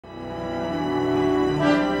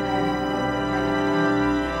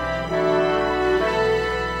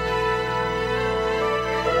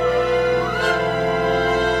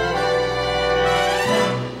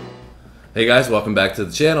Hey guys, welcome back to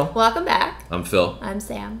the channel. Welcome back. I'm Phil. I'm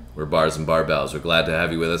Sam. We're Bars and Barbells. We're glad to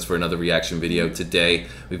have you with us for another reaction video today.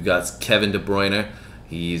 We've got Kevin De Bruyne.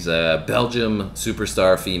 He's a Belgium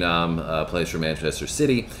superstar phenom, plays for Manchester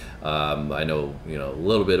City. I know a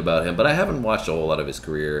little bit about him, but I haven't watched a whole lot of his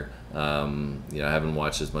career. I haven't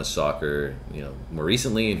watched as much soccer, more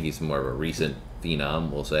recently, and he's more of a recent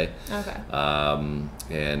phenom, we'll say. Okay.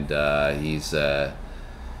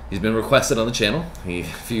 He's been requested on the channel a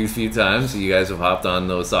few times. You guys have hopped on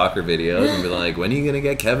those soccer videos and been like, when are you going to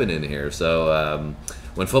get Kevin in here? So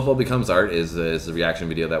When Football Becomes Art is the reaction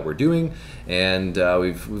video that we're doing. And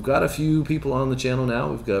we've got a few people on the channel now.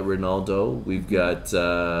 We've got Ronaldo. We've got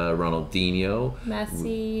Ronaldinho.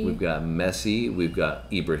 Messi. We've got Messi. We've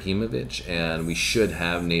got Ibrahimovic. And we should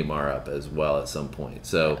have Neymar up as well at some point.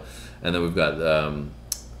 So, and then we've got...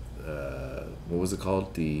 what was it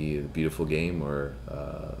called? The Beautiful Game, or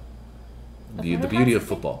the Beauty of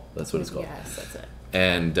Football. That's what it's called. Yes, that's it.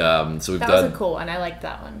 And so we've that done. That was a cool one. I liked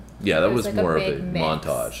that one. Yeah, that was like more of a mix.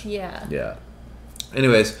 montage. Yeah. Yeah.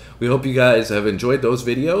 Anyways, we hope you guys have enjoyed those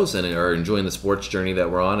videos and are enjoying the sports journey that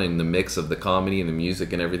we're on, in the mix of the comedy and the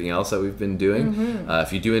music and everything else that we've been doing.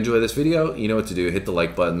 If you do enjoy this video, you know what to do. Hit the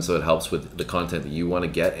like button so it helps with the content that you want to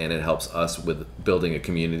get, and it helps us with building a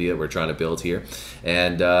community that we're trying to build here.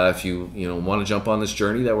 And if you want to jump on this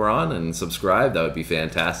journey that we're on and subscribe, that would be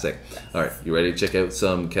fantastic. All right, you ready to check out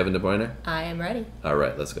some Kevin De Bruyne? I am ready. All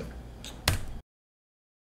right, let's go.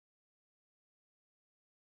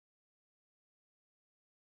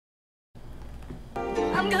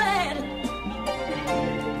 I'm glad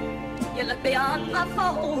you look beyond my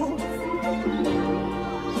faults,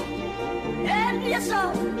 and you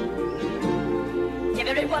saw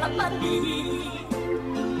every one of my needs.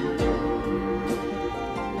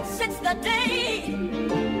 Since the day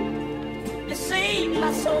you saved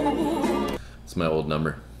my soul. It's my old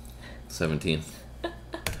number, 17th.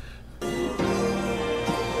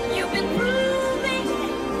 You've been proving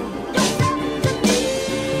yourself to me, Lord.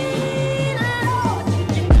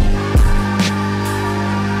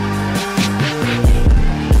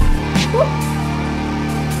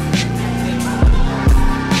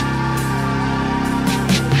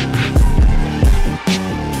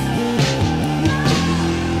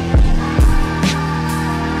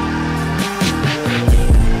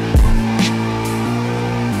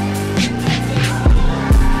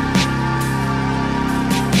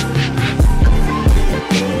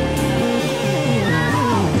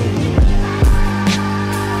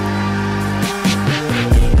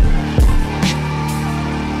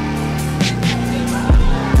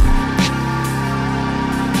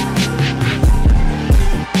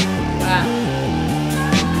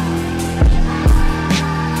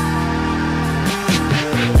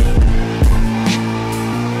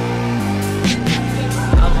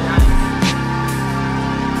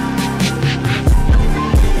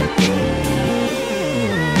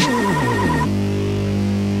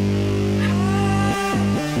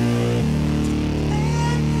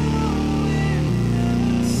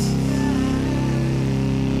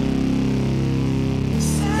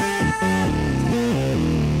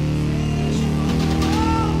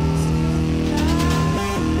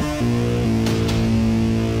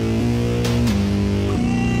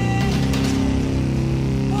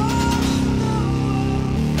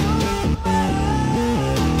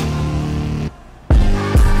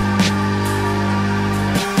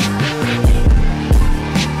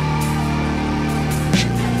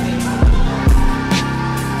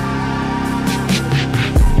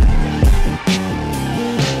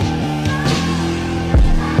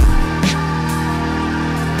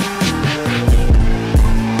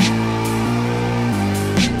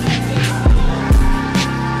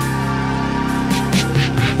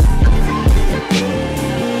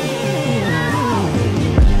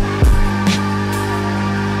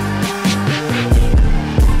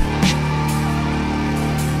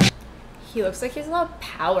 He looks like he has a lot of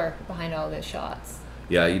power behind all of his shots.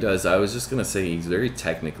 Yeah, he does. I was just gonna say he's very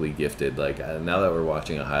technically gifted. Like now that we're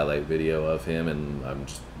watching a highlight video of him, and I'm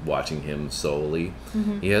just watching him solely,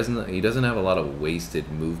 he doesn't have a lot of wasted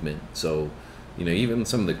movement. So, even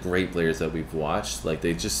some of the great players that we've watched, like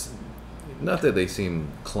they just, not that they seem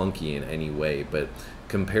clunky in any way, but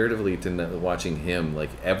comparatively to watching him, like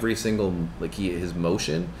every single, like his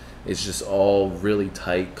motion is just all really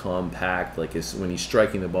tight, compact. Like when he's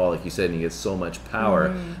striking the ball, like you said, and he gets so much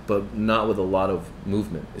power, but not with a lot of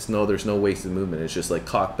movement. There's no wasted movement. It's just like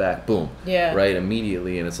cock back, boom, right,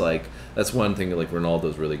 immediately. And it's like, that's one thing that like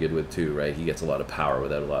Ronaldo's really good with too, right? He gets a lot of power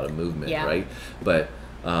without a lot of movement, right? But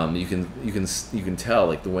You can tell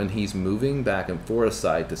like when he's moving back and forth,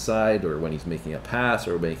 side to side, or when he's making a pass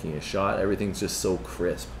or making a shot, everything's just so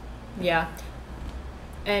crisp. Yeah.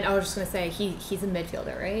 And I was just gonna say he's a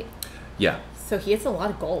midfielder, right? Yeah. So he gets a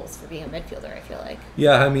lot of goals for being a midfielder, I feel like.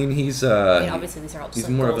 Yeah, I mean he's obviously these are all just he's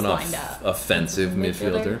like more of goals an lined up. offensive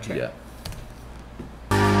midfielder. True. Yeah.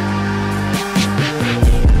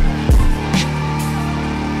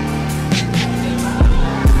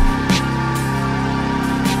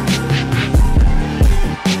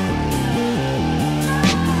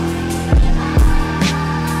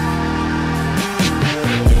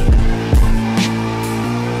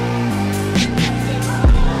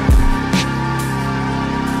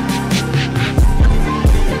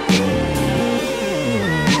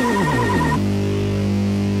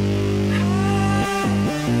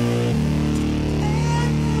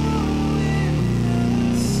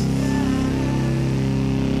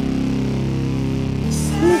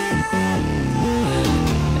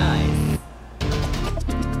 Nice.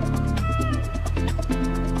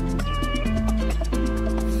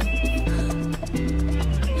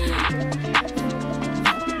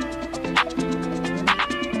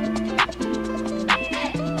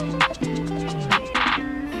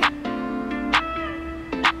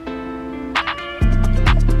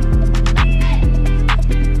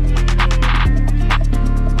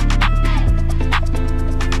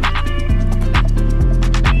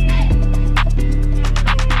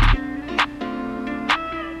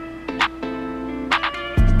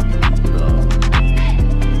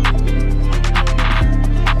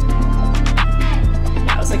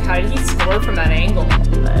 I was like, how did he score from that angle?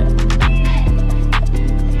 But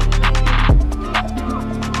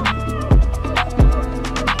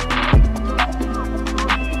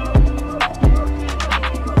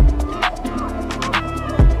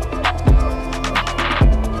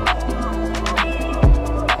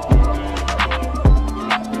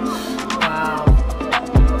wow.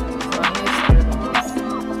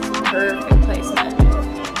 Perfect placement.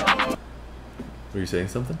 Were you saying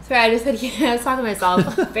something? Sorry, I just said I was talking to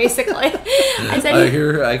myself, basically. I said I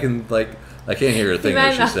can't hear a thing My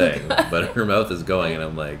that she's mouth. saying, but her mouth is going, and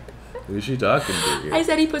I'm like, who's she talking to here? I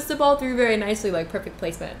said he puts the ball through very nicely, like perfect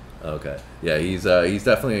placement. Okay, yeah, he's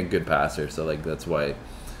definitely a good passer. So like that's why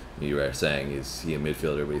you were saying is he a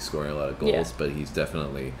midfielder, but he's scoring a lot of goals. Yeah. But he's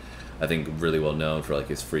definitely, I think, really well known for like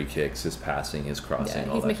his free kicks, his passing, his crossing. Yeah,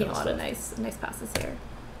 all he's that making kind a lot of stuff. nice passes here.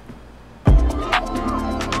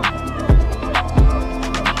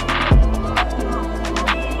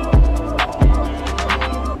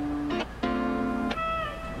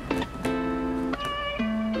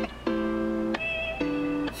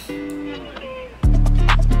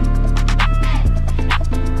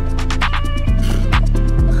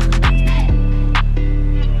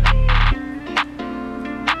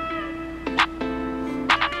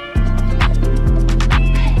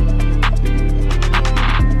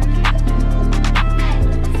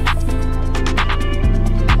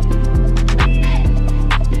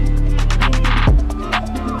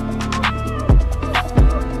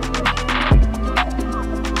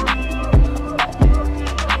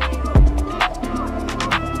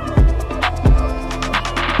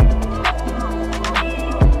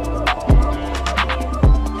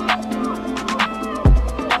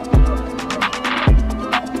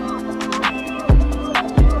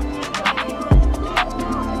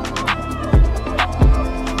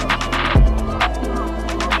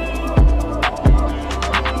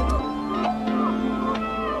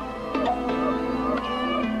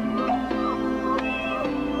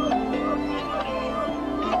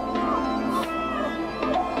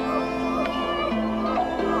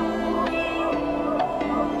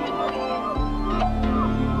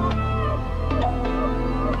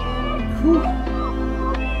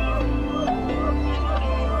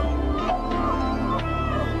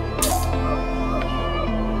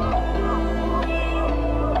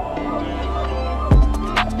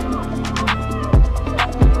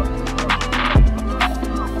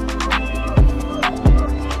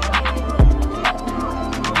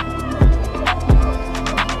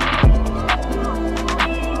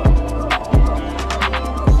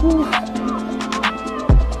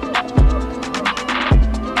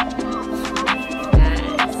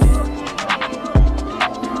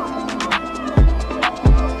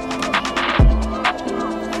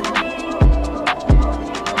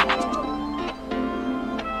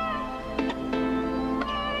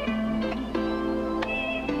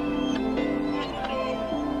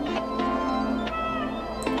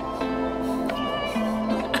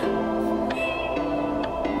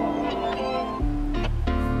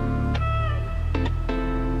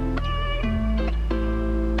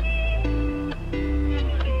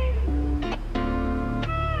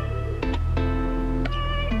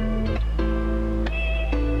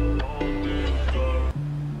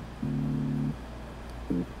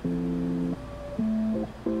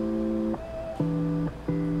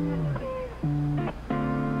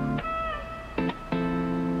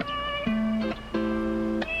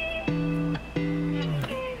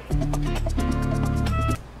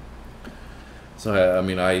 So I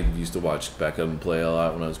mean, I used to watch Beckham play a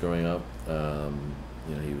lot when I was growing up.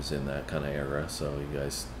 You know, he was in that kind of era, so you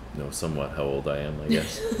guys know somewhat how old I am, I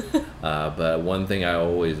guess. But one thing I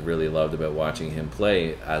always really loved about watching him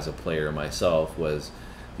play as a player myself was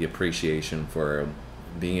the appreciation for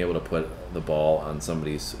being able to put the ball on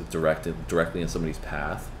somebody's directly in somebody's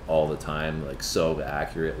path all the time, like so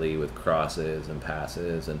accurately with crosses and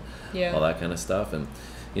passes and all that kind of stuff. And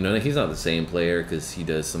you know, he's not the same player because he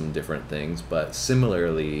does some different things, but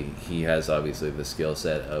similarly, he has obviously the skill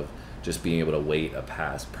set of just being able to weight a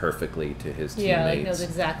pass perfectly to his teammates. Yeah, like knows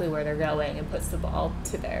exactly where they're going and puts the ball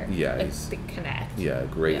to their the connect. Yeah,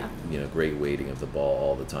 great. You know, great weighting of the ball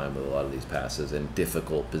all the time with a lot of these passes in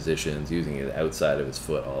difficult positions, using it outside of his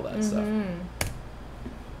foot, all that stuff.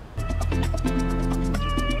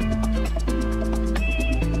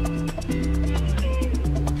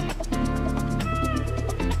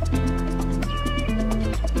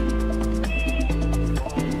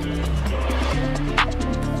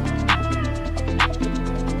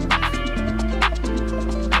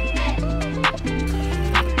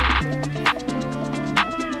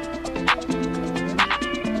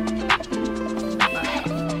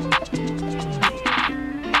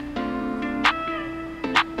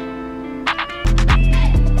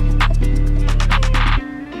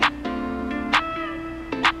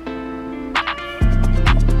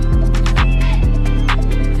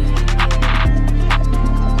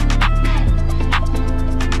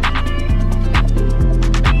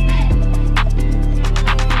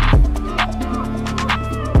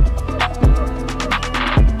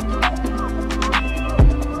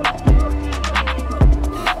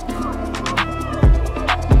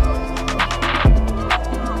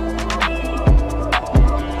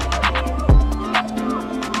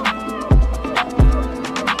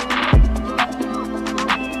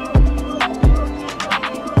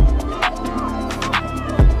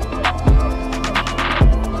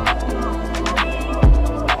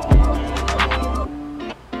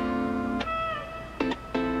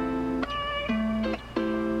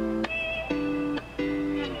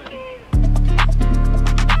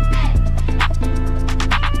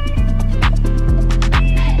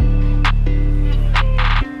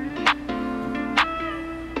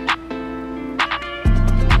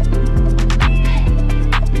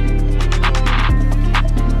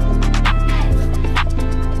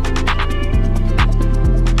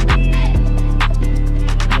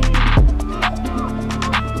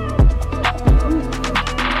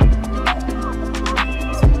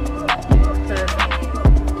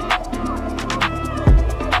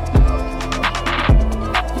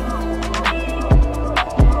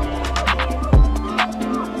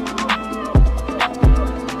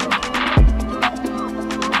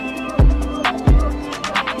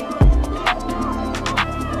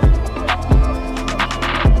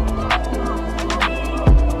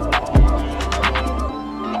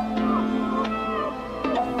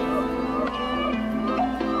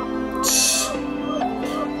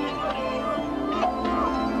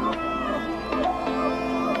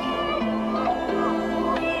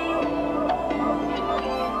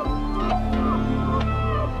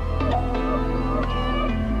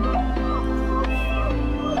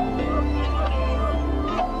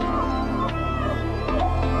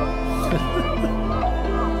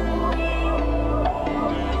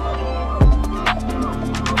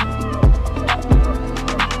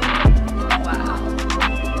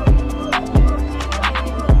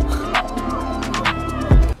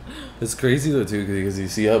 It's crazy though too, because you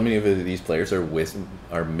see how many of these players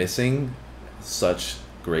are missing such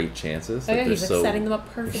great chances. Oh, yeah, they're he's like setting them up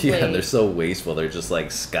perfectly. Yeah, they're so wasteful. They're just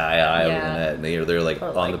like sky high over the net, and they're like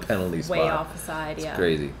on the penalty spot. Way off the side. It's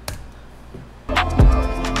crazy.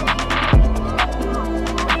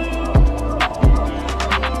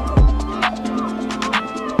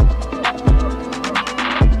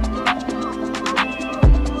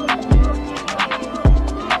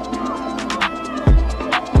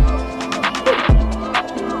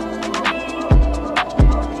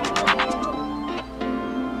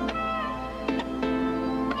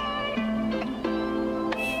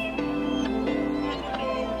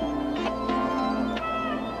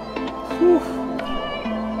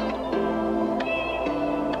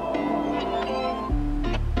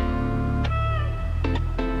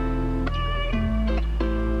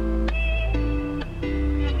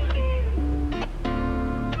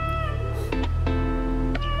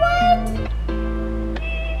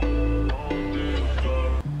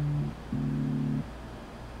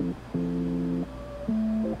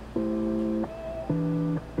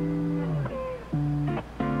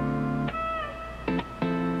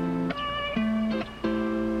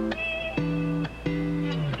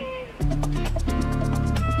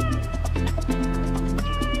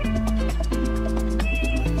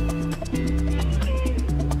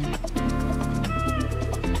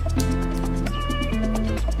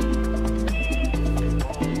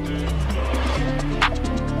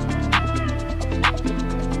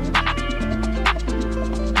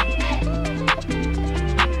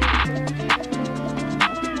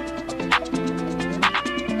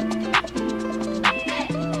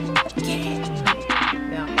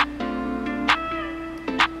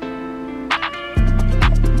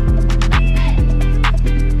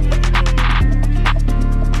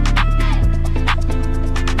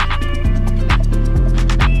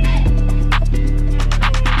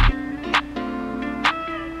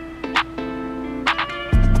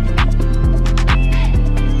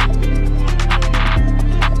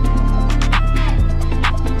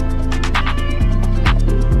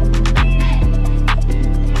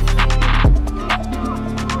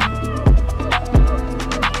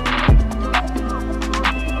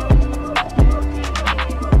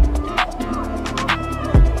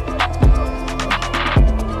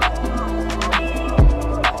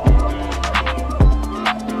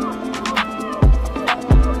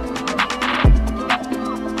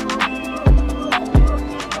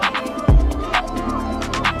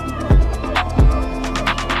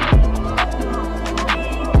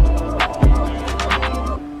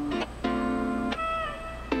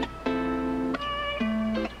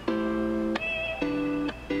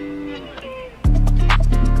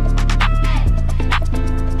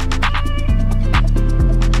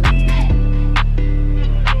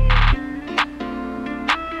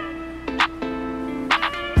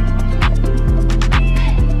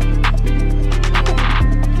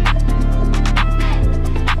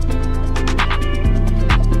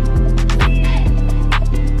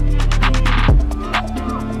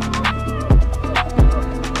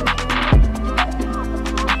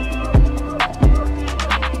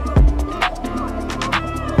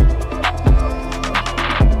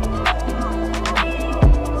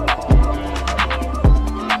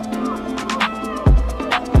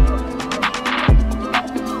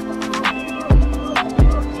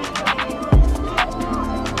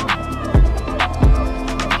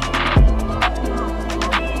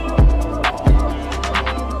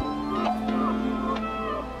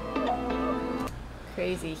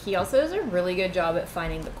 crazy. He also does a really good job at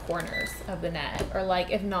finding the corners of the net, or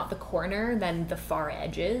like if not the corner, then the far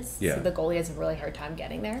edges. Yeah. So the goalie has a really hard time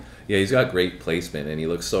getting there. Yeah, he's got great placement, and he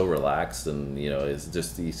looks so relaxed, and it's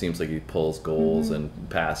just he seems like he pulls goals and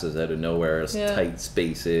passes out of nowhere, tight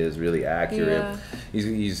spaces, really accurate. Yeah.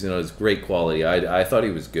 He's it's great quality. I thought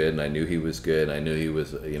he was good, and I knew he was good, and I knew he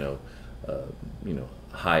was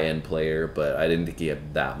high end player, but I didn't think he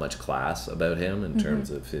had that much class about him in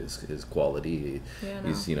terms of his quality.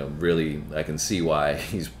 He's really, I can see why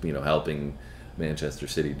he's helping Manchester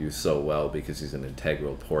City do so well, because he's an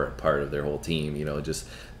integral part of their whole team. Just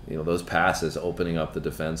those passes, opening up the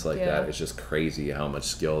defense like that, it's just crazy how much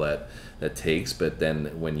skill that takes. But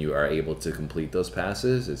then when you are able to complete those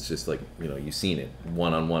passes, it's just like you've seen it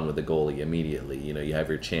one-on-one with the goalie immediately. You have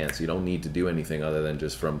your chance. You don't need to do anything other than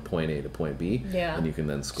just from point A to point B, and you can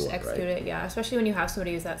then score. Just execute it, especially when you have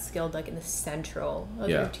somebody who's that skilled, like in the central of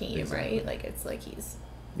your team, right? Like it's like he's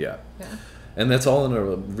and that's all in a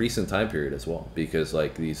recent time period as well, because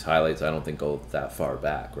like these highlights I don't think go that far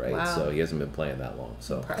back, right? Wow. So he hasn't been playing that long.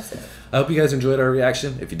 So impressive. I hope you guys enjoyed our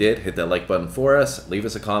reaction. If you did, hit that like button for us. Leave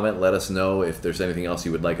us a comment. Let us know if there's anything else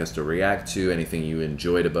you would like us to react to, anything you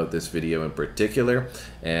enjoyed about this video in particular.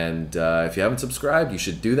 And if you haven't subscribed, you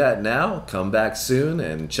should do that now. Come back soon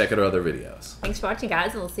and check out our other videos. Thanks for watching,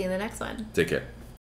 guys, and we'll see you in the next one. Take care.